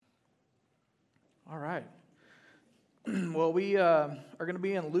All right. Well, we are going to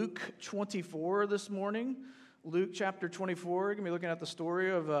be in Luke 24 this morning. Luke chapter 24, we're going to be looking at the story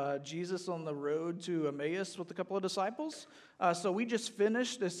of Jesus on the road to Emmaus with a couple of disciples. So we just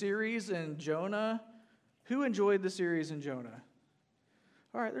finished a series in Jonah. Who enjoyed the series in Jonah?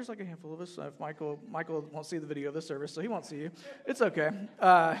 All right, there's like a handful of us. If Michael won't see the video of the service, so he won't see you. It's okay.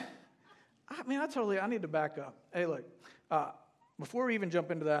 I need to back up. Hey, look, before we even jump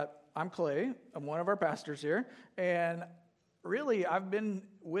into that, I'm Clay. I'm one of our pastors here, and really, I've been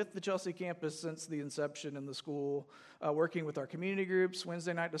with the Chelsea campus since the inception in the school, working with our community groups,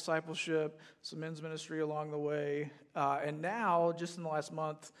 Wednesday night discipleship, some men's ministry along the way, and now, just in the last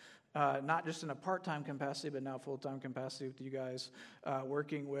month, not just in a part-time capacity, but now full-time capacity with you guys,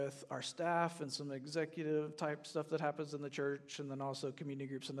 working with our staff and some executive-type stuff that happens in the church, and then also community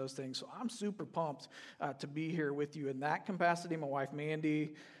groups and those things. So I'm super pumped to be here with you in that capacity. My wife,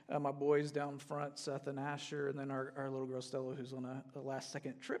 Mandy, my boys down front, Seth and Asher, and then our little girl, Stella, who's on a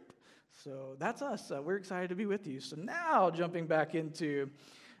last-second trip. So that's us. We're excited to be with you. So now, jumping back into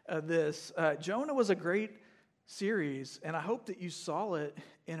this, Jonah was a great series, and I hope that you saw it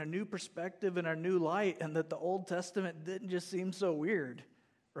in a new perspective, in a new light, and that the Old Testament didn't just seem so weird,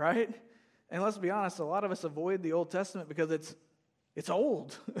 right? And let's be honest, a lot of us avoid the Old Testament because it's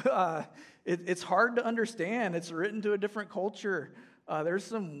old. It's hard to understand. It's written to a different culture. There's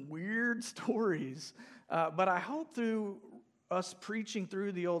some weird stories. But I hope through us preaching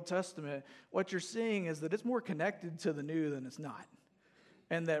through the Old Testament, what you're seeing is that it's more connected to the new than it's not.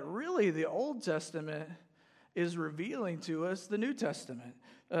 And that really the Old Testament is revealing to us the New Testament.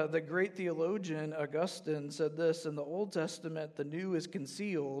 The great theologian Augustine said this: in the Old Testament, the new is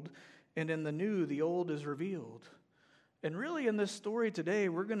concealed, and in the new, the old is revealed. And really, in this story today,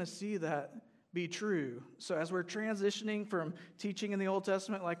 we're going to see that be true. So as we're transitioning from teaching in the Old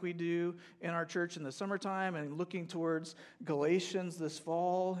Testament like we do in our church in the summertime and looking towards Galatians this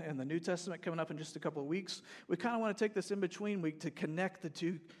fall and the New Testament coming up in just a couple of weeks, we kind of want to take this in-between week to connect the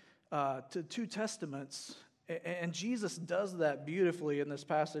two testaments. And Jesus does that beautifully in this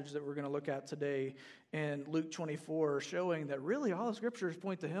passage that we're going to look at today in Luke 24, showing that really all the scriptures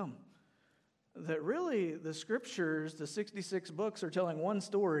point to him. That really the scriptures, the 66 books, are telling one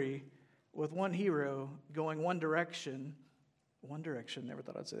story with one hero going one direction. One direction, never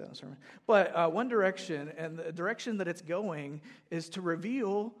thought I'd say that in a sermon. But one direction, and the direction that it's going is to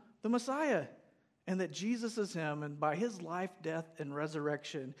reveal the Messiah. And that Jesus is him, and by his life, death, and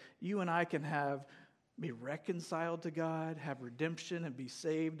resurrection, you and I can be reconciled to God, have redemption, and be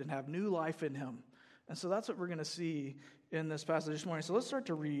saved, and have new life in him. And so that's what we're going to see in this passage this morning. So let's start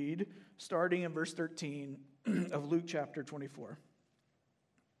to read, starting in verse 13 of Luke chapter 24.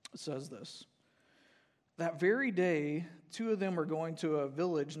 It says this: that very day, two of them were going to a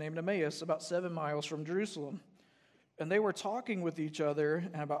village named Emmaus, about 7 miles from Jerusalem. And they were talking with each other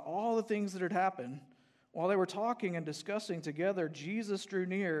and about all the things that had happened. While they were talking and discussing together, Jesus drew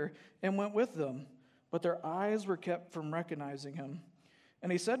near and went with them. But their eyes were kept from recognizing him.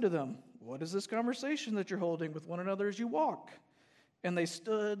 And he said to them, "What is this conversation that you're holding with one another as you walk?" And they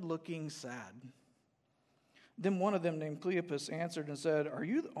stood looking sad. Then one of them, named Cleopas, answered and said, "Are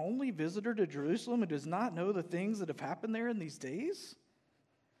you the only visitor to Jerusalem who does not know the things that have happened there in these days?"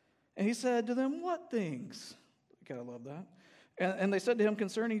 And he said to them, "What things?" I gotta love that. And they said to him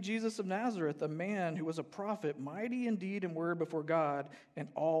concerning Jesus of Nazareth, a man who was a prophet, mighty in deed and word before God and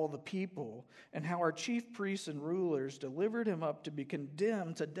all the people, and how our chief priests and rulers delivered him up to be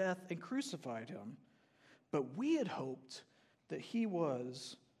condemned to death and crucified him. But we had hoped that he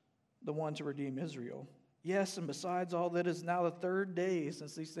was the one to redeem Israel. Yes, and besides all that, is now the third day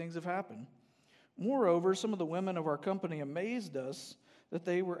since these things have happened. Moreover, some of the women of our company amazed us that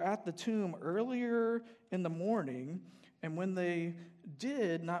they were at the tomb earlier in the morning, and when they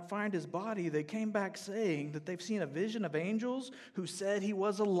did not find his body, they came back saying that they've seen a vision of angels who said he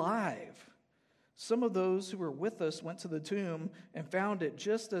was alive. Some of those who were with us went to the tomb and found it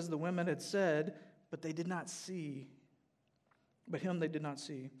just as the women had said, but they did not see. But him they did not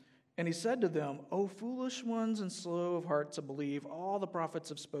see. And he said to them, "O foolish ones and slow of heart to believe all the prophets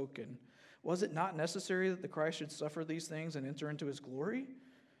have spoken. Was it not necessary that the Christ should suffer these things and enter into his glory?"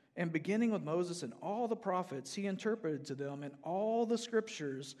 And beginning with Moses and all the prophets, he interpreted to them in all the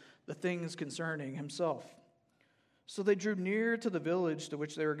scriptures the things concerning himself. So they drew near to the village to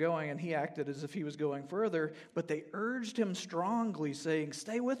which they were going, and he acted as if he was going further. But they urged him strongly, saying,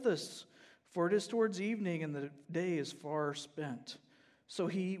 "Stay with us, for it is towards evening, and the day is far spent." So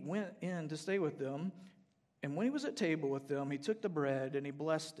he went in to stay with them. And when he was at table with them, he took the bread, and he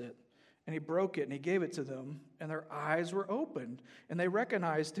blessed it, And he broke it and he gave it to them, and their eyes were opened, and they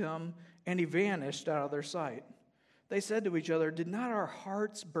recognized him, and he vanished out of their sight. They said to each other, "Did not our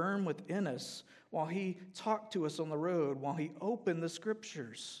hearts burn within us while he talked to us on the road, while he opened the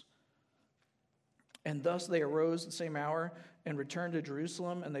Scriptures?" And thus they arose the same hour and returned to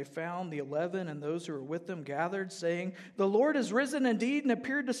Jerusalem, and they found the 11 and those who were with them gathered, saying, "The Lord is risen indeed and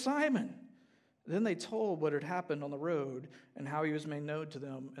appeared to Simon." Then they told what had happened on the road and how he was made known to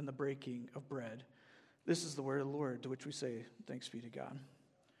them in the breaking of bread. This is the word of the Lord, to which we say, thanks be to God.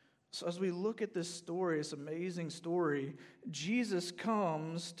 So as we look at this story, this amazing story, Jesus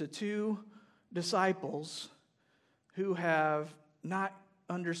comes to two disciples who have not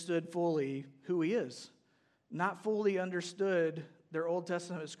understood fully who he is, not fully understood their Old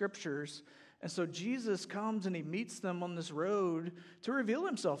Testament scriptures. And so Jesus comes and he meets them on this road to reveal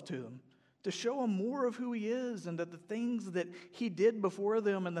himself to them, to show them more of who he is, and that the things that he did before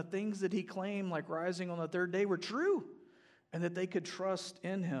them and the things that he claimed, like rising on the third day, were true, and that they could trust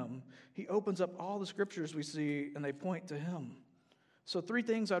in him. He opens up all the scriptures we see, and they point to him. So 3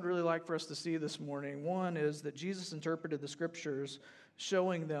 things I'd really like for us to see this morning. One is that Jesus interpreted the scriptures,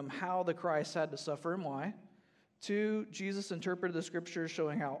 showing them how the Christ had to suffer and why. 2, Jesus interpreted the scriptures,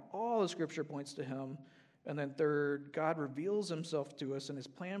 showing how all the scripture points to him. And then 3rd, God reveals himself to us in his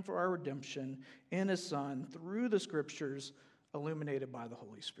plan for our redemption in his Son through the scriptures illuminated by the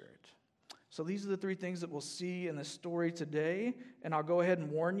Holy Spirit. So these are the 3 things that we'll see in this story today. And I'll go ahead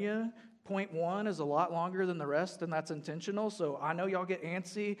and warn you, point 1 is a lot longer than the rest, and that's intentional. So I know y'all get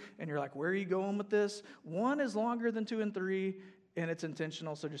antsy, and you're like, where are you going with this? 1 is longer than 2 and 3, and it's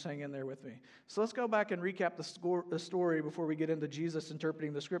intentional, so just hang in there with me. So let's go back and recap the story before we get into Jesus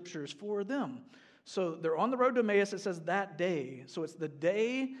interpreting the scriptures for them. So they're on the road to Emmaus. It says that day. So it's the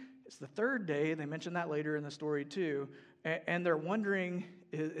 3rd day. They mention that later in the story too. And they're wondering,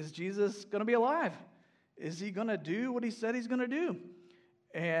 is Jesus going to be alive? Is he going to do what he said he's going to do?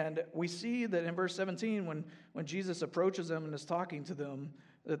 And we see that in verse 17, when Jesus approaches them and is talking to them,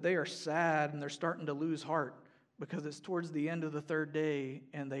 that they are sad and they're starting to lose heart because it's towards the end of the 3rd day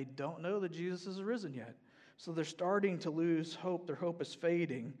and they don't know that Jesus is arisen yet. So they're starting to lose hope. Their hope is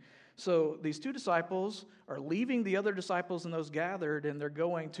fading. So these 2 disciples are leaving the other disciples and those gathered, and they're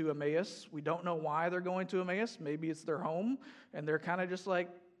going to Emmaus. We don't know why they're going to Emmaus. Maybe it's their home, and they're kind of just like,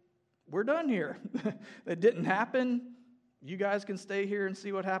 we're done here. It didn't happen. You guys can stay here and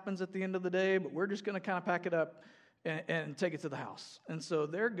see what happens at the end of the day, but we're just going to kind of pack it up and take it to the house. And so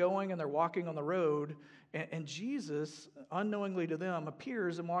they're going and they're walking on the road, and Jesus, unknowingly to them,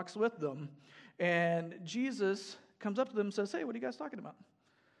 appears and walks with them. And Jesus comes up to them and says, "Hey, what are you guys talking about?"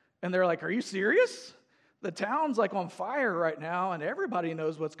 And they're like, "Are you serious? The town's like on fire right now, and everybody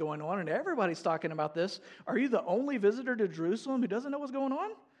knows what's going on, and everybody's talking about this. Are you the only visitor to Jerusalem who doesn't know what's going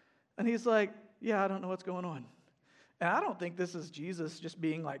on?" And he's like, "Yeah, I don't know what's going on." And I don't think this is Jesus just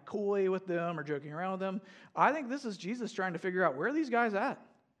being like coy with them or joking around with them. I think this is Jesus trying to figure out, where are these guys at?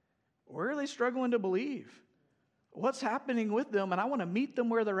 Where are they struggling to believe? What's happening with them? And I want to meet them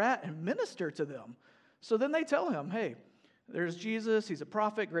where they're at and minister to them. So then they tell him, "Hey, there's Jesus. He's a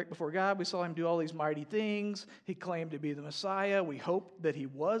prophet, great before God. We saw him do all these mighty things. He claimed to be the Messiah. We hoped that he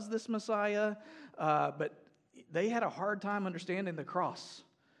was this Messiah." But they had a hard time understanding the cross.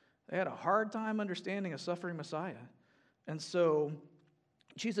 They had a hard time understanding a suffering Messiah. And so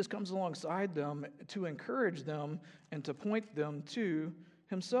Jesus comes alongside them to encourage them and to point them to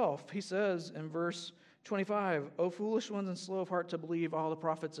himself. He says in verse 25, "O foolish ones and slow of heart to believe all the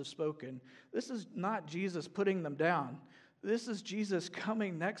prophets have spoken." This is not Jesus putting them down. This is Jesus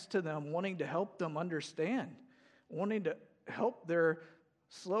coming next to them, wanting to help them understand, wanting to help their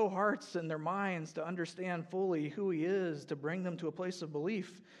slow hearts and their minds to understand fully who he is, to bring them to a place of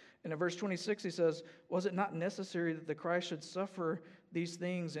belief. And in verse 26, he says, "Was it not necessary that the Christ should suffer these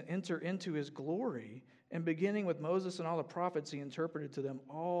things and enter into his glory? And beginning with Moses and all the prophets, he interpreted to them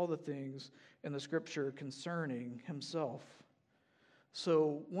all the things in the scripture concerning himself."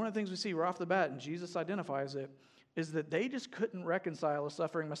 So one of the things we see right off the bat, and Jesus identifies it, is that they just couldn't reconcile a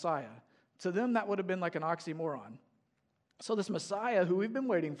suffering Messiah. To them, that would have been like an oxymoron. So this Messiah who we've been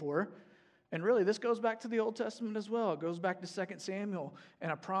waiting for, and really this goes back to the Old Testament as well. It goes back to 2 Samuel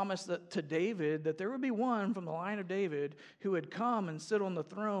and a promise that to David that there would be one from the line of David who would come and sit on the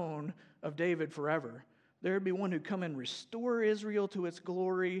throne of David forever. There would be one who'd come and restore Israel to its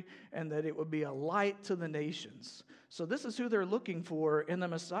glory, and that it would be a light to the nations. So this is who they're looking for, and the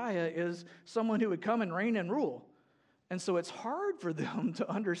Messiah is someone who would come and reign and rule. And so it's hard for them to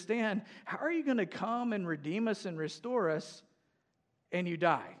understand, how are you going to come and redeem us and restore us and you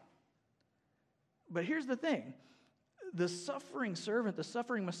die? But here's the thing. the suffering servant, the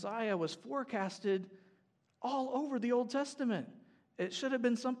suffering Messiah was forecasted all over the Old Testament. It should have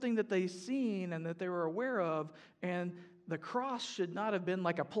been something that they seen and that they were aware of, and the cross should not have been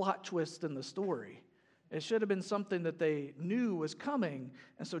like a plot twist in the story. It should have been something that they knew was coming.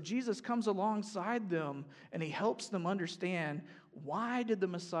 And so Jesus comes alongside them, and he helps them understand, why did the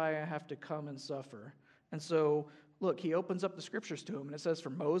Messiah have to come and suffer? And so, look, he opens up the scriptures to him, and it says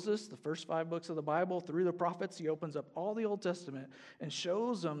from Moses, the first 5 books of the Bible, through the prophets, he opens up all the Old Testament and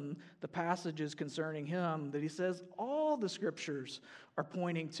shows them the passages concerning him that he says all the scriptures are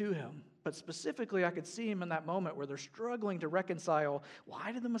pointing to him. But specifically, I could see him in that moment where they're struggling to reconcile,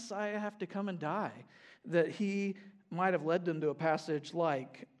 why did the Messiah have to come and die? That he might have led them to a passage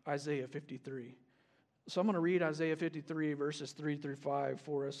like Isaiah 53. So I'm going to read Isaiah 53, verses 3 through 5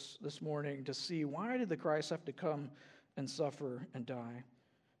 for us this morning to see, why did the Christ have to come and suffer and die?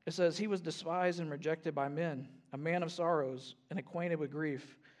 It says, he was despised and rejected by men, a man of sorrows and acquainted with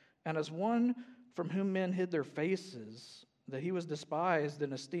grief. And as one from whom men hid their faces, that he was despised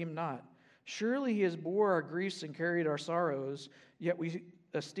and esteemed not. Surely he has bore our griefs and carried our sorrows, yet we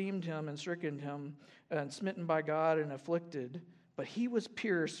esteemed him and stricken him and smitten by God and afflicted. But he was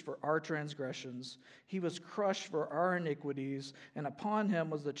pierced for our transgressions. He was crushed for our iniquities, and upon him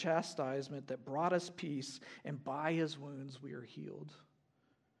was the chastisement that brought us peace, and by his wounds we are healed.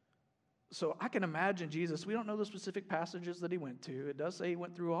 So I can imagine Jesus. We don't know the specific passages that he went to. It does say he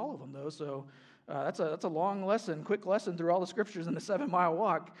went through all of them, though, so that's a long lesson, quick lesson through all the scriptures in the 7-mile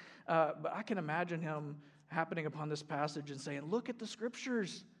walk. But I can imagine him happening upon this passage and saying, look at the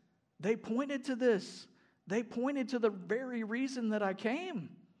scriptures. They pointed to this. They pointed to the very reason that I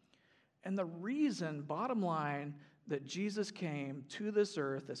came. And the reason, bottom line, that Jesus came to this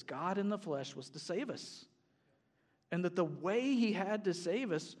earth as God in the flesh was to save us. And that the way he had to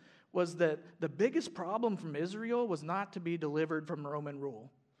save us was that the biggest problem from Israel was not to be delivered from Roman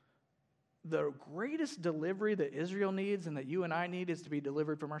rule. The greatest delivery that Israel needs and that you and I need is to be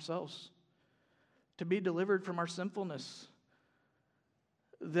delivered from ourselves. To be delivered from our sinfulness.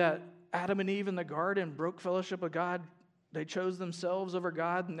 That Adam and Eve in the garden broke fellowship with God. They chose themselves over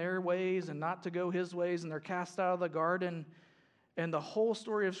God and their ways and not to go his ways, and they're cast out of the garden. And the whole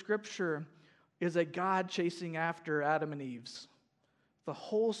story of Scripture is a God chasing after Adam and Eve's. The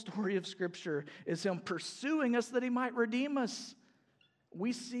whole story of Scripture is him pursuing us that he might redeem us.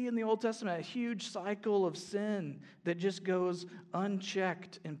 We see in the Old Testament a huge cycle of sin that just goes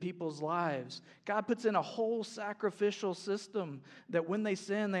unchecked in people's lives. God puts in a whole sacrificial system that when they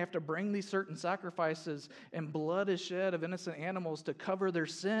sin, they have to bring these certain sacrifices, and blood is shed of innocent animals to cover their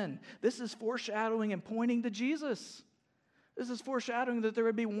sin. This is foreshadowing and pointing to Jesus. This is foreshadowing that there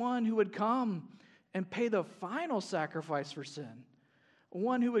would be one who would come and pay the final sacrifice for sin.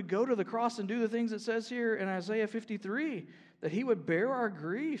 One who would go to the cross and do the things it says here in Isaiah 53, that he would bear our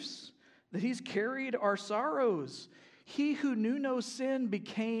griefs, that he's carried our sorrows. He who knew no sin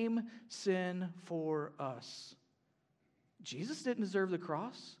became sin for us. Jesus didn't deserve the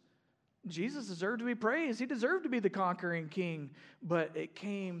cross. Jesus deserved to be praised. He deserved to be the conquering king, but it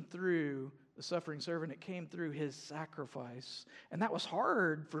came through the suffering servant. It came through his sacrifice. And that was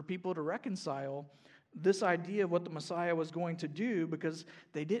hard for people to reconcile, this idea of what the Messiah was going to do, because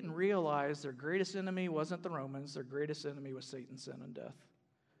they didn't realize their greatest enemy wasn't the Romans. Their greatest enemy was Satan, sin, and death.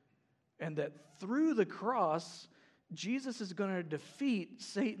 And that through the cross, Jesus is going to defeat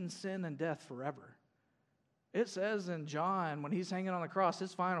Satan, sin, and death forever. It says in John, when he's hanging on the cross,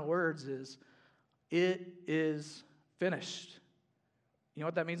 his final words is, "It is finished." You know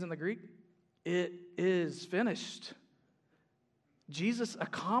what that means in the Greek? It is finished. Jesus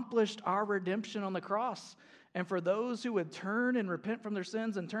accomplished our redemption on the cross. And for those who would turn and repent from their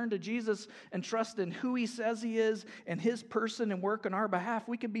sins and turn to Jesus and trust in who he says he is and his person and work on our behalf,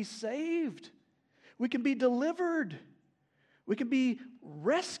 we can be saved. We can be delivered. We can be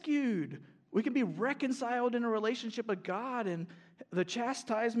rescued. We can be reconciled in a relationship with God. And the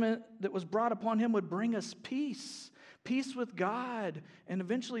chastisement that was brought upon him would bring us peace. Peace with God and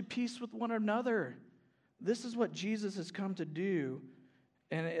eventually peace with one another. This is what Jesus has come to do,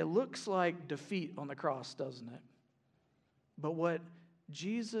 and it looks like defeat on the cross, doesn't it? But what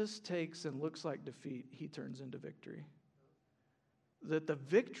Jesus takes and looks like defeat, he turns into victory. That the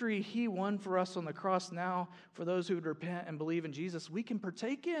victory he won for us on the cross now, for those who would repent and believe in Jesus, we can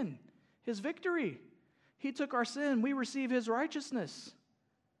partake in his victory. He took our sin, we receive his righteousness.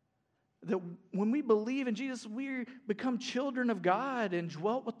 That when we believe in Jesus, we become children of God and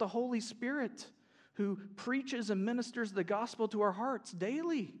dwelt with the Holy Spirit, who preaches and ministers the gospel to our hearts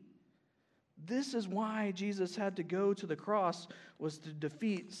daily. This is why Jesus had to go to the cross, was to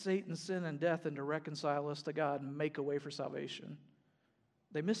defeat Satan, sin, and death, and to reconcile us to God and make a way for salvation.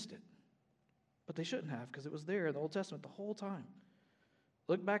 They missed it. But they shouldn't have, because it was there in the Old Testament the whole time.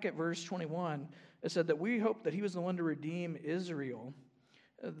 Look back at verse 21. It said that we hoped that he was the one to redeem Israel.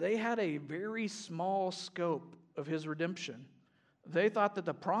 They had a very small scope of his redemption. They thought that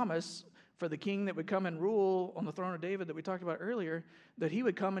the promise for the king that would come and rule on the throne of David that we talked about earlier, that he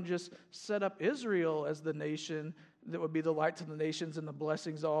would come and just set up Israel as the nation that would be the light to the nations and the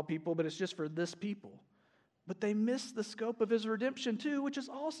blessings of all people, but it's just for this people. But they missed the scope of his redemption too, which is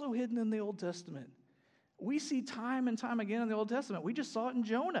also hidden in the Old Testament. We see time and time again in the Old Testament. We just saw it in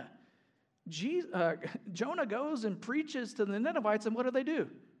Jonah. Jonah goes and preaches to the Ninevites, and what do?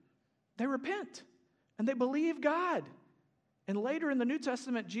 They repent, and they believe God. And later in the New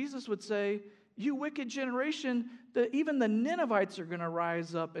Testament, Jesus would say, you wicked generation, that even the Ninevites are going to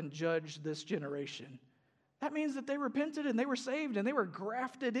rise up and judge this generation. That means that they repented and they were saved and they were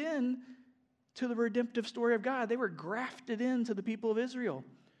grafted in to the redemptive story of God. They were grafted into the people of Israel.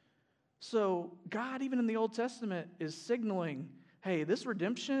 So God, even in the Old Testament, is signaling, hey, this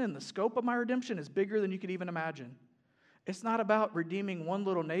redemption and the scope of my redemption is bigger than you could even imagine. It's not about redeeming one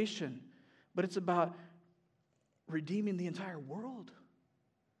little nation, but it's about redeeming the entire world.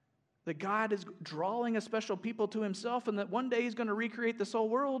 That God is drawing a special people to himself, and that one day he's going to recreate this whole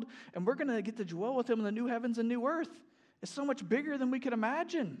world, and we're going to get to dwell with him in the new heavens and new earth. It's so much bigger than we could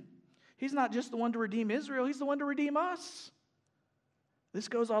imagine. He's not just the one to redeem Israel, he's the one to redeem us. This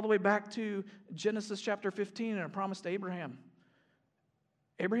goes all the way back to Genesis chapter 15 and a promise to Abraham.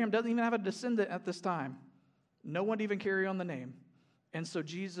 Abraham doesn't even have a descendant at this time. No one to even carry on the name. And so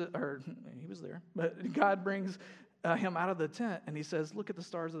he was there, but God brings him out of the tent, and he says, look at the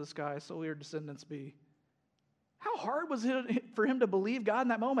stars of the sky, so will your descendants be. How hard was it for him to believe God in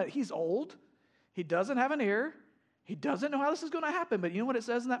that moment? He's old. He doesn't have an heir. He doesn't know how this is going to happen, but you know what it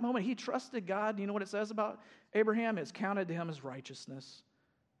says in that moment? He trusted God. You know what it says about Abraham? It's counted to him as righteousness.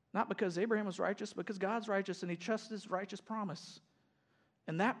 Not because Abraham was righteous, but because God's righteous, and he trusts his righteous promise.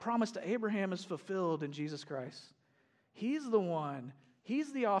 And that promise to Abraham is fulfilled in Jesus Christ. He's the one.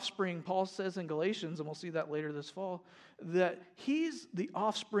 He's the offspring, Paul says in Galatians, and we'll see that later this fall, that he's the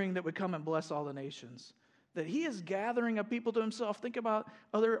offspring that would come and bless all the nations. That he is gathering a people to himself. Think about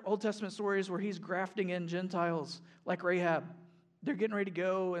other Old Testament stories where he's grafting in Gentiles, like Rahab. They're getting ready to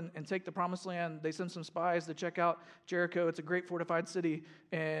go and take the promised land. They send some spies to check out Jericho. It's a great fortified city.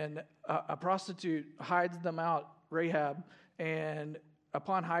 And a prostitute hides them out, Rahab, and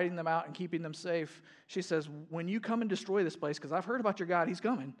upon hiding them out and keeping them safe, she says, when you come and destroy this place, because I've heard about your God, he's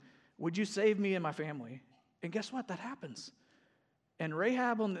coming, would you save me and my family? And guess what? That happens. And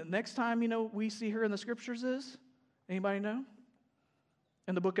Rahab, on the next time, we see her in the scriptures is, anybody know?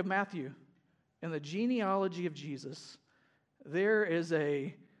 In the book of Matthew, in the genealogy of Jesus, there is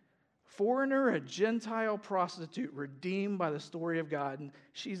a foreigner, a Gentile prostitute redeemed by the story of God, and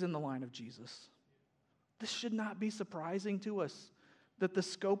she's in the line of Jesus. This should not be surprising to us, that the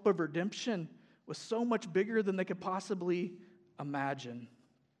scope of redemption was so much bigger than they could possibly imagine.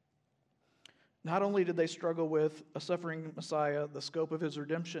 Not only did they struggle with a suffering Messiah, the scope of his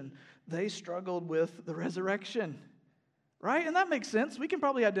redemption, they struggled with the resurrection, right? And that makes sense. We can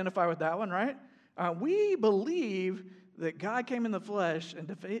probably identify with that one, right? We believe that God came in the flesh and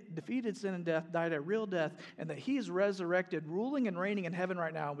defeated sin and death, died a real death, and that he's resurrected, ruling and reigning in heaven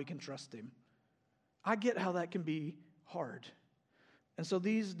right now, and we can trust him. I get how that can be hard. And so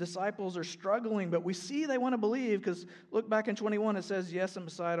these disciples are struggling, but we see they want to believe, because look back in 21, it says, yes, and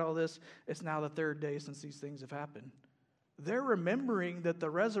beside all this, it's now the third day since these things have happened. They're remembering that the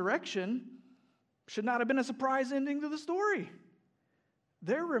resurrection should not have been a surprise ending to the story.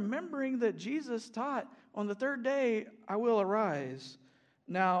 They're remembering that Jesus taught, on the third day, I will arise.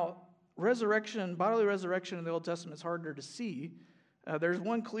 Now, bodily resurrection in the Old Testament is harder to see. There's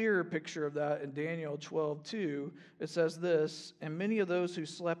one clearer picture of that in Daniel 12:2. It says this, and many of those who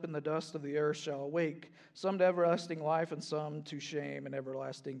slept in the dust of the earth shall awake, some to everlasting life and some to shame and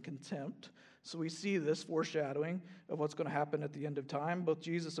everlasting contempt. So we see this foreshadowing of what's going to happen at the end of time. Both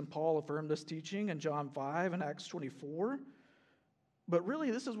Jesus and Paul affirm this teaching in John 5 and Acts 24. But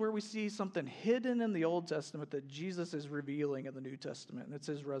really, this is where we see something hidden in the Old Testament that Jesus is revealing in the New Testament, and it's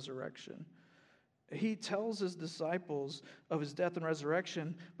his resurrection. He tells his disciples of his death and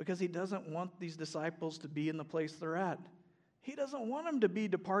resurrection because he doesn't want these disciples to be in the place they're at. He doesn't want them to be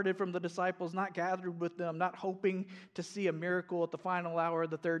departed from the disciples, not gathered with them, not hoping to see a miracle at the final hour of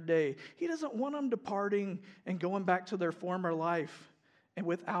the third day. He doesn't want them departing and going back to their former life and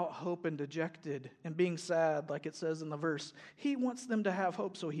without hope and dejected and being sad, like it says in the verse. He wants them to have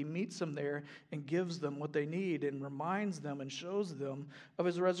hope, so he meets them there and gives them what they need and reminds them and shows them of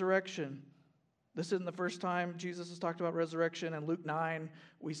his resurrection. This isn't the first time Jesus has talked about resurrection. In Luke 9,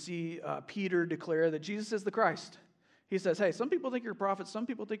 we see Peter declare that Jesus is the Christ. He says, hey, some people think you're a prophet. Some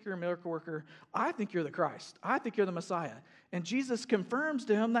people think you're a miracle worker. I think you're the Christ. I think you're the Messiah. And Jesus confirms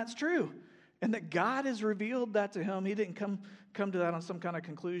to him that's true and that God has revealed that to him. He didn't come to that on some kind of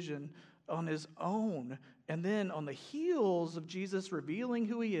conclusion on his own. And then on the heels of Jesus revealing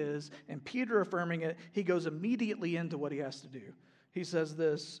who he is and Peter affirming it, he goes immediately into what he has to do. He says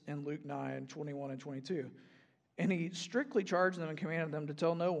this in Luke 9, 21 and 22. And he strictly charged them and commanded them to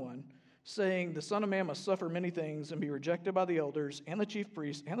tell no one, saying, the Son of Man must suffer many things and be rejected by the elders and the chief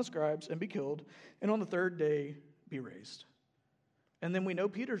priests and the scribes and be killed, and on the third day be raised. And then we know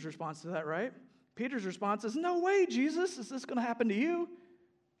Peter's response to that, right? Peter's response is, no way, Jesus, is this going to happen to you?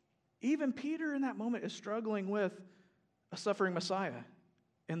 Even Peter in that moment is struggling with a suffering Messiah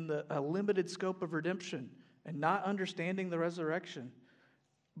and a limited scope of redemption and not understanding the resurrection.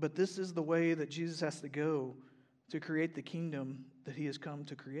 But this is the way that Jesus has to go to create the kingdom that he has come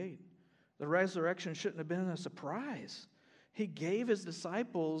to create. The resurrection shouldn't have been a surprise. He gave his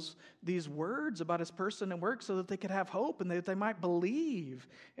disciples these words about his person and work so that they could have hope and that they might believe.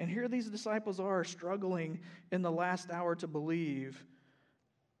 And here these disciples are struggling in the last hour to believe,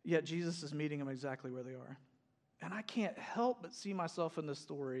 yet Jesus is meeting them exactly where they are. And I can't help but see myself in this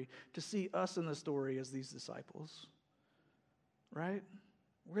story, to see us in the story as these disciples, right?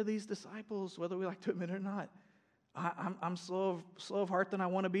 We're these disciples, whether we like to admit it or not. I'm slow of heart than I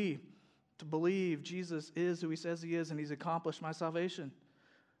want to be, to believe Jesus is who he says he is and he's accomplished my salvation.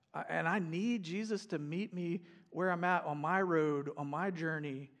 And I need Jesus to meet me where I'm at on my road, on my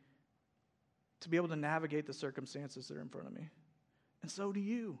journey, to be able to navigate the circumstances that are in front of me. And so do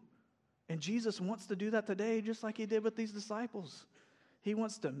you. And Jesus wants to do that today just like he did with these disciples. He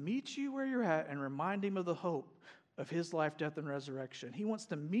wants to meet you where you're at and remind him of the hope of his life, death, and resurrection. He wants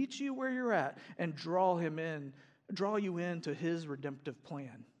to meet you where you're at and draw you into his redemptive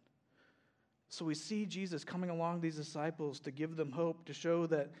plan. So we see Jesus coming along these disciples to give them hope, to show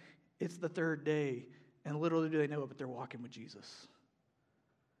that it's the third day, and little do they know it, but they're walking with Jesus.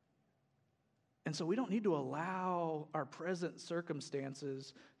 And so we don't need to allow our present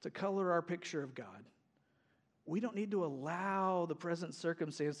circumstances to color our picture of God. We don't need to allow the present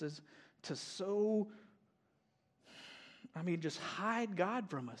circumstances to just hide God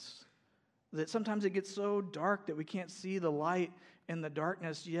from us. That sometimes it gets so dark that we can't see the light in the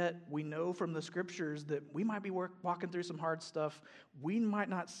darkness, yet we know from the scriptures that we might be walking through some hard stuff. We might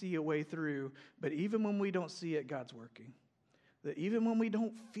not see a way through, but even when we don't see it, God's working. That even when we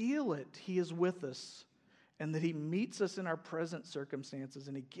don't feel it, he is with us, and that he meets us in our present circumstances,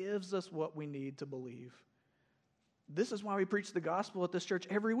 and he gives us what we need to believe. This is why we preach the gospel at this church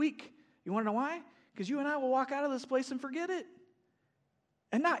every week. You want to know why? Because you and I will walk out of this place and forget it.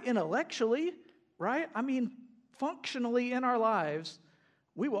 And not intellectually, right? I mean, functionally in our lives,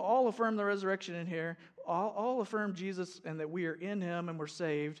 we will all affirm the resurrection in here, all affirm Jesus and that we are in him and we're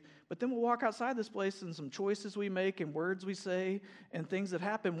saved, but then we'll walk outside this place and some choices we make and words we say and things that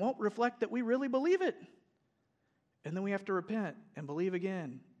happen won't reflect that we really believe it. And then we have to repent and believe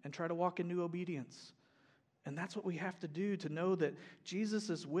again and try to walk in new obedience. And that's what we have to do, to know that Jesus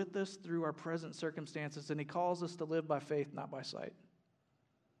is with us through our present circumstances, and he calls us to live by faith, not by sight.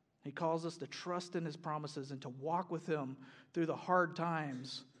 He calls us to trust in his promises and to walk with him through the hard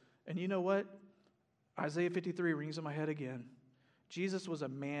times. And you know what? Isaiah 53 rings in my head again. Jesus was a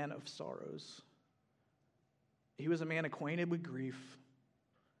man of sorrows. He was a man acquainted with grief.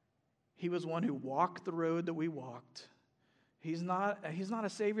 He was one who walked the road that we walked. He's not a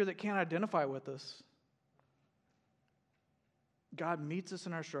Savior that can't identify with us. God meets us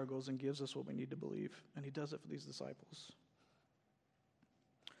in our struggles and gives us what we need to believe, and he does it for these disciples.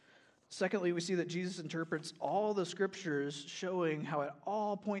 Secondly, we see that Jesus interprets all the scriptures, showing how it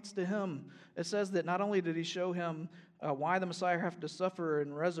all points to him. It says that not only did he show him why the Messiah have to suffer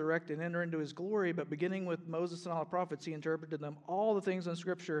and resurrect and enter into his glory, but beginning with Moses and all the prophets, he interpreted them all the things in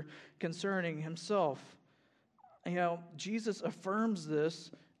Scripture concerning himself. You know, Jesus affirms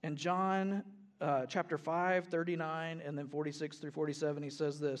this in John chapter 5, 39, and then 46 through 47. He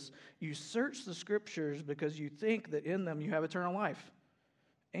says this, "You search the Scriptures because you think that in them you have eternal life.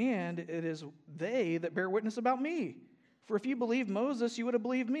 And it is they that bear witness about me. For if you believed Moses, you would have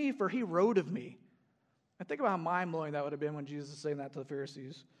believed me, for he wrote of me." And think about how mind-blowing that would have been when Jesus is saying that to the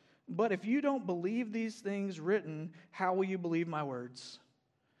Pharisees. "But if you don't believe these things written, how will you believe my words?"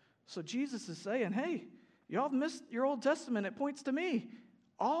 So Jesus is saying, hey, y'all have missed your Old Testament. It points to me.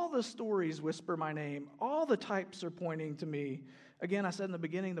 All the stories whisper my name. All the types are pointing to me. Again, I said in the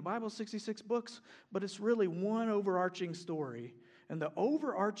beginning, the Bible's 66 books, but it's really one overarching story. And the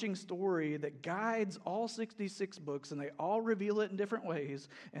overarching story that guides all 66 books, and they all reveal it in different ways,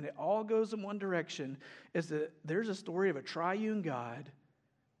 and it all goes in one direction, is that there's a story of a triune God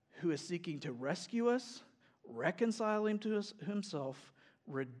who is seeking to rescue us, reconcile him to himself,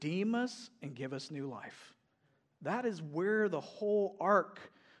 redeem us, and give us new life. That is where the whole arc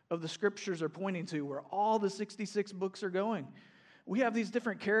of the scriptures are pointing to, where all the 66 books are going. We have these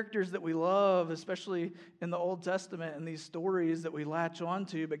different characters that we love, especially in the Old Testament, and these stories that we latch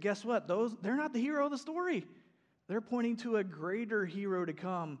onto. But guess what? They're not the hero of the story. They're pointing to a greater hero to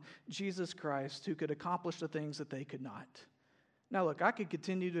come, Jesus Christ, who could accomplish the things that they could not. Now, look, I could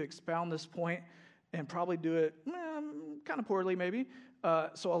continue to expound this point and probably do it kind of poorly, maybe.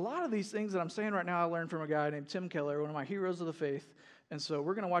 So a lot of these things that I'm saying right now, I learned from a guy named Tim Keller, one of my heroes of the faith. And so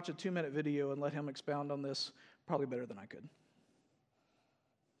we're going to watch a 2-minute video and let him expound on this probably better than I could.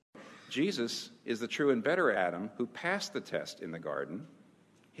 Jesus is the true and better Adam who passed the test in the garden,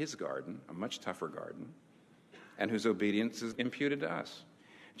 his garden, a much tougher garden, and whose obedience is imputed to us.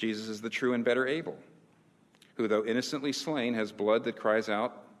 Jesus is the true and better Abel, who, though innocently slain, has blood that cries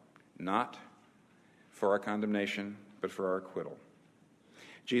out, not for our condemnation, but for our acquittal.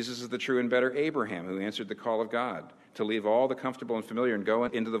 Jesus is the true and better Abraham, who answered the call of God to leave all the comfortable and familiar and go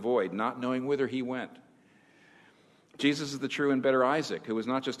into the void, not knowing whither he went. Jesus is the true and better Isaac, who was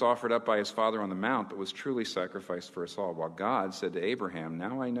not just offered up by his father on the mount, but was truly sacrificed for us all, while God said to Abraham,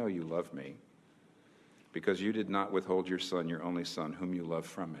 "Now I know you love me, because you did not withhold your son, your only son, whom you love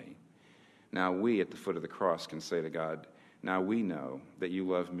from me." Now we, at the foot of the cross, can say to God, "Now we know that you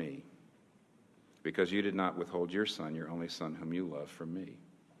love me, because you did not withhold your son, your only son, whom you love from me."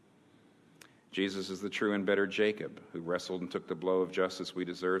 Jesus is the true and better Jacob, who wrestled and took the blow of justice we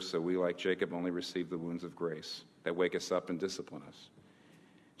deserve, so we, like Jacob, only receive the wounds of grace that wake us up and discipline us.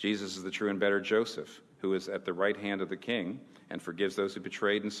 Jesus is the true and better Joseph, who is at the right hand of the king and forgives those who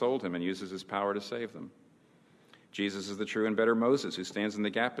betrayed and sold him and uses his power to save them. Jesus is the true and better Moses, who stands in the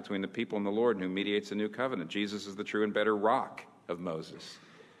gap between the people and the Lord and who mediates a new covenant. Jesus is the true and better rock of Moses,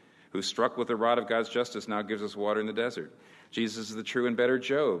 who, struck with the rod of God's justice, now gives us water in the desert. Jesus is the true and better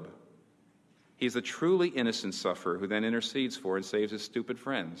Job. He's the truly innocent sufferer who then intercedes for and saves his stupid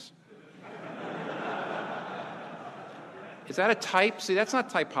friends. Is that a type? See, that's not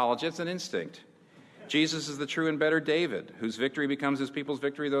typology, it's an instinct. Jesus is the true and better David, whose victory becomes his people's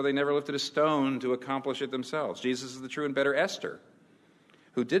victory, though they never lifted a stone to accomplish it themselves. Jesus is the true and better Esther,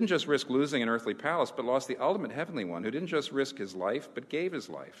 who didn't just risk losing an earthly palace, but lost the ultimate heavenly one, who didn't just risk his life, but gave his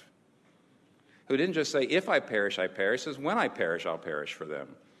life. Who didn't just say, "If I perish, I perish," says, "When I perish, I'll perish for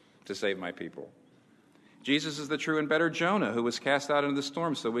them, to save my people." Jesus is the true and better Jonah, who was cast out into the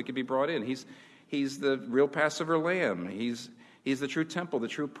storm so we could be brought in. He's the real Passover lamb. He's the true temple, the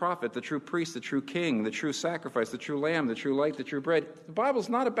true prophet, the true priest, the true king, the true sacrifice, the true lamb, the true light, the true bread. The Bible's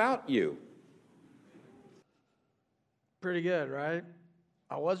not about you. Pretty good, right?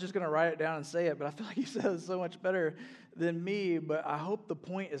 I was just going to write it down and say it, but I feel like you said it so much better than me, but I hope the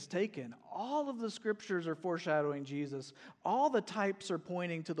point is taken. All of the scriptures are foreshadowing Jesus. All the types are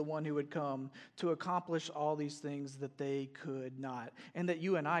pointing to the one who would come to accomplish all these things that they could not, and that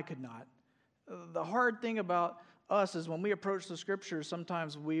you and I could not. The hard thing about us is when we approach the scriptures,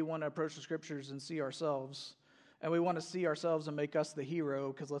 sometimes we want to approach the scriptures and see ourselves. And we want to see ourselves and make us the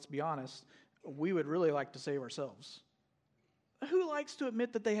hero, because let's be honest, we would really like to save ourselves. Who likes to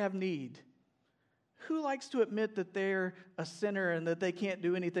admit that they have need? Who likes to admit that they're a sinner and that they can't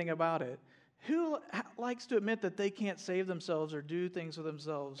do anything about it? Who likes to admit that they can't save themselves or do things for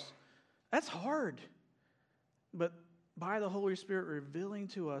themselves? That's hard. But by the Holy Spirit revealing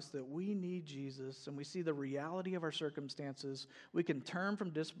to us that we need Jesus and we see the reality of our circumstances, we can turn from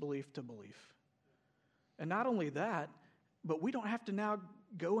disbelief to belief. And not only that, but we don't have to now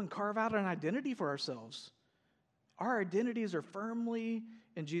go and carve out an identity for ourselves. Our identities are firmly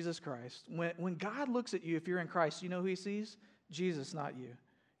in Jesus Christ. When God looks at you, if you're in Christ, you know who he sees? Jesus, not you.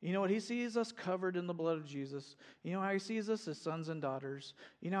 You know what he sees? Us covered in the blood of Jesus. You know how he sees us as sons and daughters.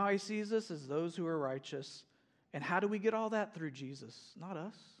 You know how he sees us as those who are righteous. And how do we get all that? Through Jesus, not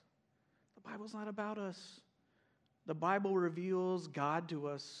us. The Bible's not about us. The Bible reveals God to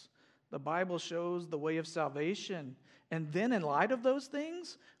us. The Bible shows the way of salvation. And then in light of those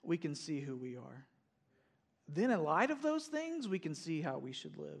things, we can see who we are. Then in light of those things, we can see how we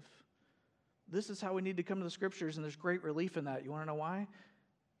should live. This is how we need to come to the scriptures, and there's great relief in that. You want to know why?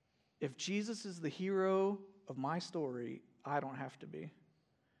 If Jesus is the hero of my story, I don't have to be.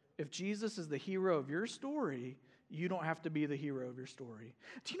 If Jesus is the hero of your story, You don't have to be the hero of your story.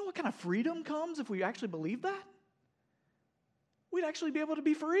 Do you know what kind of freedom comes if we actually believe that? We'd actually be able to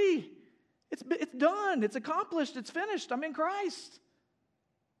be free. It's done. It's accomplished. It's finished. I'm in Christ.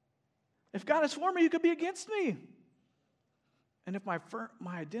 If God is for me, who could be against me? And if my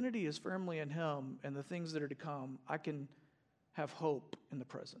identity is firmly in Him and the things that are to come, I can have hope in the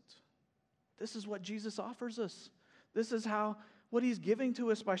present. This is what Jesus offers us. This is what He's giving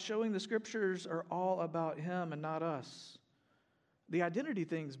to us by showing the Scriptures are all about Him and not us. The identity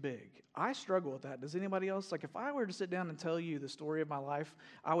thing's big. I struggle with that. Does anybody else? Like if I were to sit down and tell you the story of my life,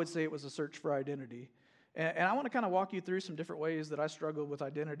 I would say it was a search for identity. And I want to kind of walk you through some different ways that I struggled with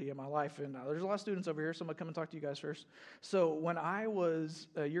identity in my life. And there's a lot of students over here, so I'm going to come and talk to you guys first. So when I was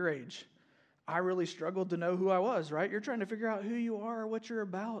your age, I really struggled to know who I was, right? You're trying to figure out who you are, what you're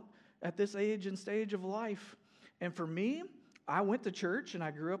about at this age and stage of life. And for me, I went to church, and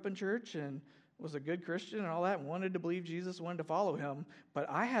I grew up in church, and was a good Christian and all that, and wanted to believe Jesus, wanted to follow Him. But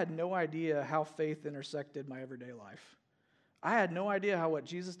I had no idea how faith intersected my everyday life. I had no idea how what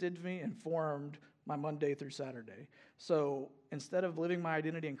Jesus did to me informed my Monday through Saturday. So instead of living my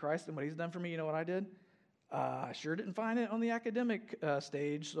identity in Christ and what He's done for me, you know what I did? I sure didn't find it on the academic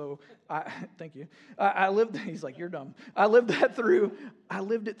stage, so thank you. I lived, he's like, you're dumb. I lived it through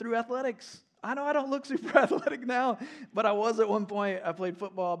athletics. I know I don't look super athletic now, but I was at one point. I played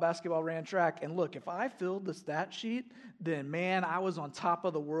football, basketball, ran track, and look, if I filled the stat sheet, then man, I was on top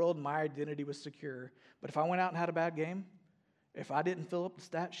of the world, and my identity was secure. But if I went out and had a bad game, if I didn't fill up the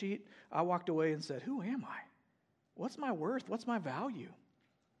stat sheet, I walked away and said, who am I? What's my worth? What's my value?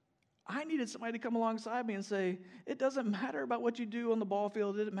 I needed somebody to come alongside me and say, it doesn't matter about what you do on the ball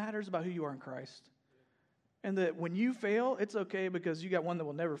field. It matters about who you are in Christ. And that when you fail, it's okay because you got one that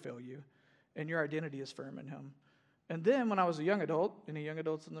will never fail you. And your identity is firm in Him. And then when I was a young adult, any young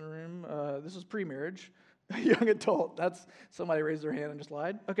adults in the room? This was pre-marriage. A young adult. That's somebody raised their hand and just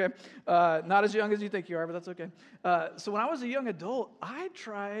lied. Okay. Not as young as you think you are, but that's okay. So when I was a young adult, I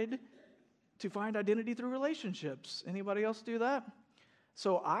tried to find identity through relationships. Anybody else do that?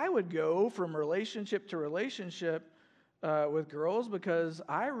 So I would go from relationship to relationship with girls because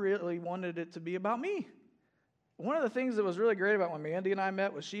I really wanted it to be about me. One of the things that was really great about when Mandy and I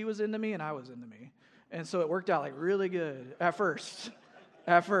met was she was into me and I was into me. And so it worked out like really good at first.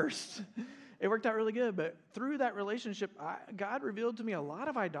 It worked out really good, but through that relationship, God revealed to me a lot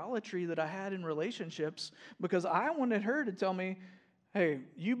of idolatry that I had in relationships because I wanted her to tell me, hey,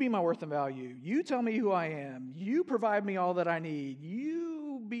 you be my worth and value. You tell me who I am. You provide me all that I need.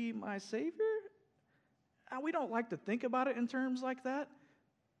 You be my Savior. And we don't like to think about it in terms like that,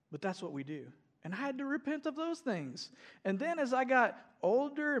 but that's what we do. And I had to repent of those things. And then as I got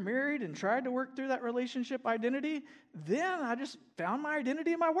older and married and tried to work through that relationship identity, then I just found my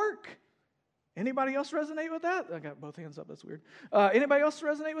identity in my work. Anybody else resonate with that? I got both hands up. That's weird. Anybody else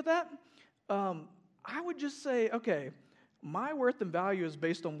resonate with that? I would just say, okay, my worth and value is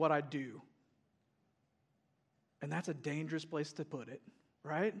based on what I do. And that's a dangerous place to put it,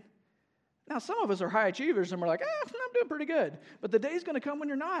 right? Now, some of us are high achievers and we're like, I'm doing pretty good. But the day's going to come when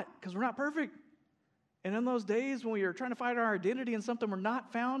you're not because we're not perfect. And in those days when we are trying to find our identity in something we're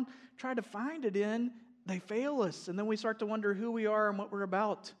not found, try to find it in, they fail us. And then we start to wonder who we are and what we're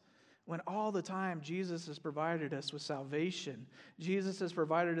about. When all the time Jesus has provided us with salvation. Jesus has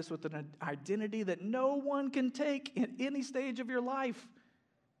provided us with an identity that no one can take in any stage of your life.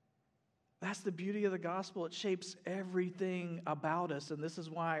 That's the beauty of the gospel. It shapes everything about us, and this is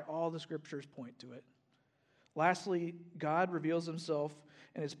why all the scriptures point to it. Lastly, God reveals Himself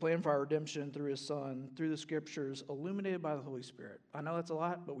and His plan for our redemption through His Son, through the scriptures, illuminated by the Holy Spirit. I know that's a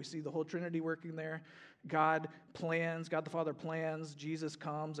lot, but we see the whole Trinity working there. God plans, God the Father plans, Jesus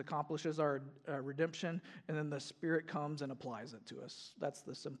comes, accomplishes our redemption, and then the Spirit comes and applies it to us. That's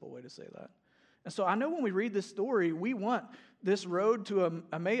the simple way to say that. And so I know when we read this story, we want this road to an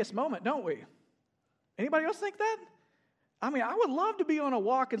Emmaus moment, don't we? Anybody else think that? I mean, I would love to be on a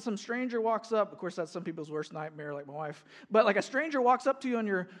walk and some stranger walks up. Of course, that's some people's worst nightmare, like my wife. But like a stranger walks up to you on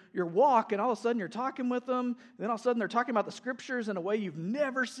your walk, and all of a sudden you're talking with them. And then all of a sudden they're talking about the scriptures in a way you've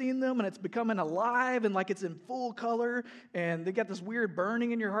never seen them, and it's becoming alive and like it's in full color. And they got this weird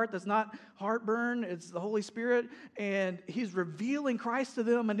burning in your heart that's not heartburn. It's the Holy Spirit. And He's revealing Christ to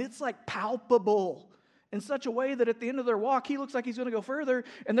them, and it's like palpable in such a way that at the end of their walk, He looks like He's going to go further.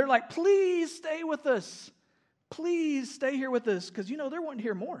 And they're like, please stay with us. Please stay here with us, because, they're wanting to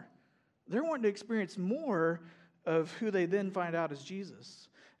hear more. They're wanting to experience more of who they then find out is Jesus.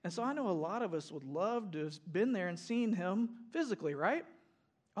 And so I know a lot of us would love to have been there and seen Him physically, right?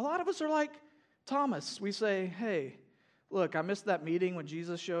 A lot of us are like Thomas. We say, hey, look, I missed that meeting when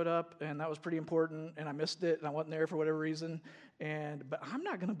Jesus showed up, and that was pretty important, and I missed it, and I wasn't there for whatever reason. But I'm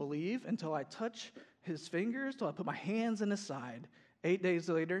not going to believe until I touch his fingers, till I put my hands in his side. 8 days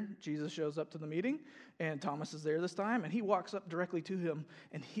later, Jesus shows up to the meeting, and Thomas is there this time, and he walks up directly to him,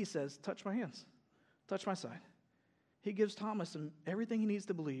 and he says, touch my hands, touch my side. He gives Thomas everything he needs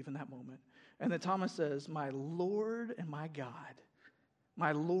to believe in that moment. And then Thomas says, my Lord and my God,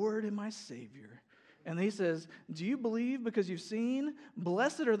 my Lord and my Savior. And he says, do you believe because you've seen?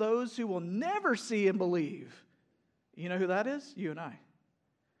 Blessed are those who will never see and believe. You know who that is? You and I.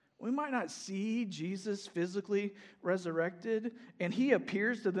 We might not see Jesus physically resurrected, and he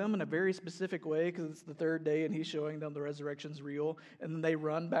appears to them in a very specific way because it's the third day and he's showing them the resurrection's real. And then they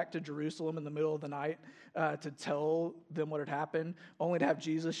run back to Jerusalem in the middle of the night to tell them what had happened, only to have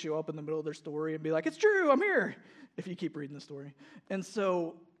Jesus show up in the middle of their story and be like, it's true, I'm here, if you keep reading the story. And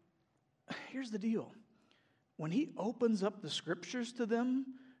so here's the deal. When he opens up the scriptures to them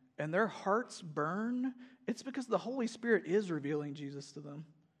and their hearts burn, it's because the Holy Spirit is revealing Jesus to them.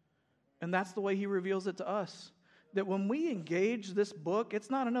 And that's the way he reveals it to us. That when we engage this book, it's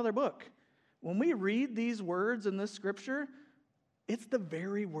not another book. When we read these words in this scripture, it's the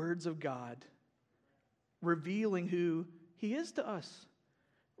very words of God revealing who he is to us,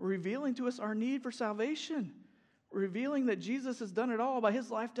 revealing to us our need for salvation, revealing that Jesus has done it all by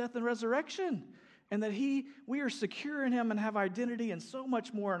his life, death, and resurrection, and that we are secure in him and have identity and so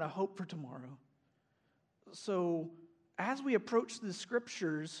much more and a hope for tomorrow. So as we approach the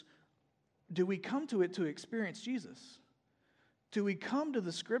scriptures, do we come to it to experience Jesus? Do we come to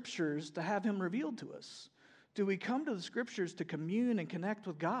the scriptures to have him revealed to us? Do we come to the scriptures to commune and connect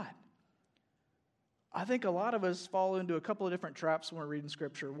with God? I think a lot of us fall into a couple of different traps when we're reading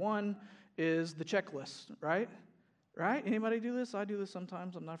scripture. One is the checklist, right? Right? Anybody do this? I do this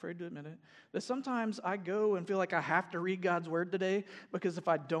sometimes. I'm not afraid to admit it. That sometimes I go and feel like I have to read God's word today because if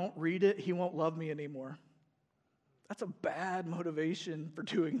I don't read it, he won't love me anymore. That's a bad motivation for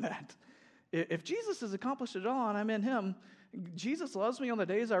doing that. If Jesus has accomplished it all and I'm in him, Jesus loves me on the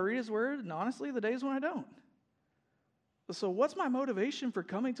days I read his word and honestly the days when I don't. So what's my motivation for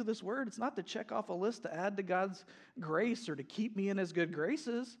coming to this word? It's not to check off a list to add to God's grace or to keep me in his good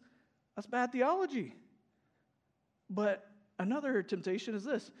graces. That's bad theology. But another temptation is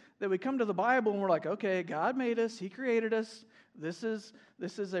this, that we come to the Bible and we're like, okay, God made us, he created us. This is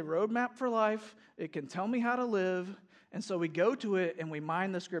a roadmap for life. It can tell me how to live. And so we go to it and we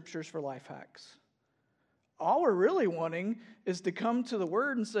mine the scriptures for life hacks. All we're really wanting is to come to the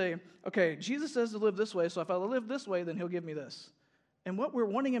word and say, okay, Jesus says to live this way, so if I live this way, then he'll give me this. And what we're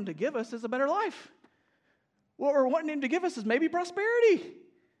wanting him to give us is a better life. What we're wanting him to give us is maybe prosperity.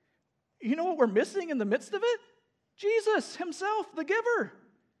 You know what we're missing in the midst of it? Jesus himself, the giver.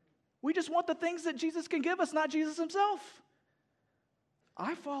 We just want the things that Jesus can give us, not Jesus himself.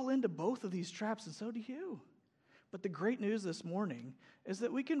 I fall into both of these traps, and so do you. But the great news this morning is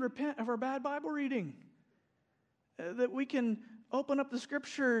that we can repent of our bad Bible reading. That we can open up the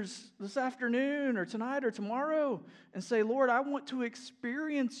scriptures this afternoon or tonight or tomorrow and say, Lord, I want to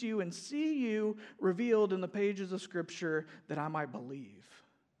experience you and see you revealed in the pages of scripture that I might believe.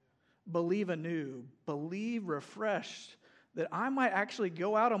 Believe anew, believe refreshed, that I might actually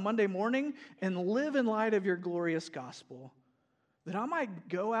go out on Monday morning and live in light of your glorious gospel. That I might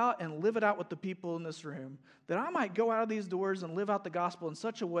go out and live it out with the people in this room. That I might go out of these doors and live out the gospel in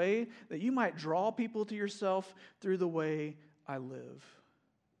such a way that you might draw people to yourself through the way I live.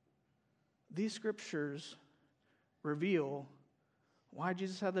 These scriptures reveal why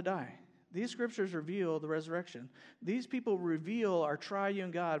Jesus had to die. These scriptures reveal the resurrection. These people reveal our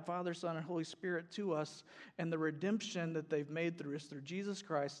triune God, Father, Son, and Holy Spirit to us and the redemption that they've made through us through Jesus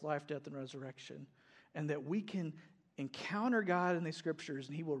Christ's life, death, and resurrection. And that we can encounter God in these scriptures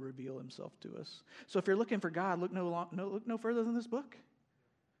and he will reveal himself to us. So if you're looking for God, look no further than this book.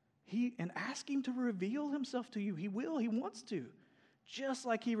 And ask him to reveal himself to you. He will, he wants to. Just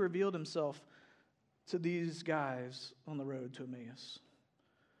like he revealed himself to these guys on the road to Emmaus.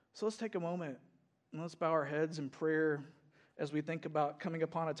 So let's take a moment and let's bow our heads in prayer as we think about coming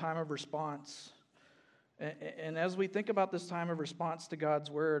upon a time of response. And as we think about this time of response to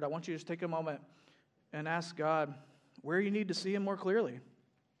God's word, I want you to just take a moment and ask God where you need to see him more clearly.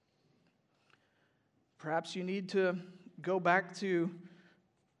 Perhaps you need to go back to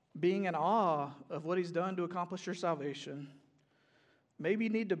being in awe of what he's done to accomplish your salvation. Maybe you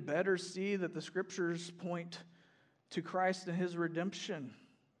need to better see that the scriptures point to Christ and his redemption.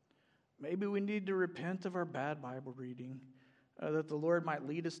 Maybe we need to repent of our bad Bible reading, that the Lord might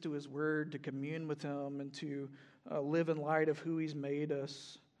lead us to his word, to commune with him, and to live in light of who he's made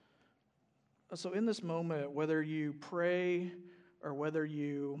us. So in this moment, whether you pray or whether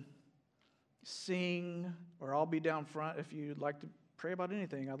you sing, or I'll be down front if you'd like to pray about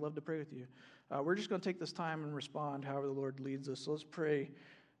anything, I'd love to pray with you. We're just going to take this time and respond however the Lord leads us. So let's pray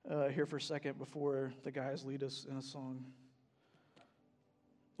here for a second before the guys lead us in a song.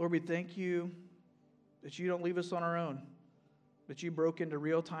 Lord, we thank you that you don't leave us on our own, that you broke into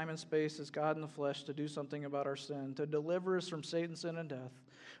real time and space as God in the flesh to do something about our sin, to deliver us from Satan, sin, and death,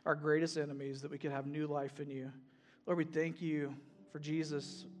 our greatest enemies, that we could have new life in you. Lord, we thank you for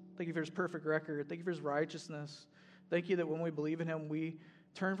Jesus. Thank you for his perfect record. Thank you for his righteousness. Thank you that when we believe in him, we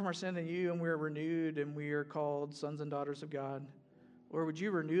turn from our sin to you and we are renewed and we are called sons and daughters of God. Lord, would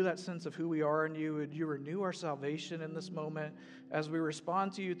you renew that sense of who we are in you? Would you renew our salvation in this moment as we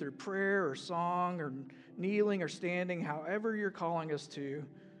respond to you through prayer or song or kneeling or standing, however you're calling us to?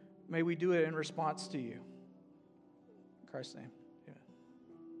 May we do it in response to you. In Christ's name.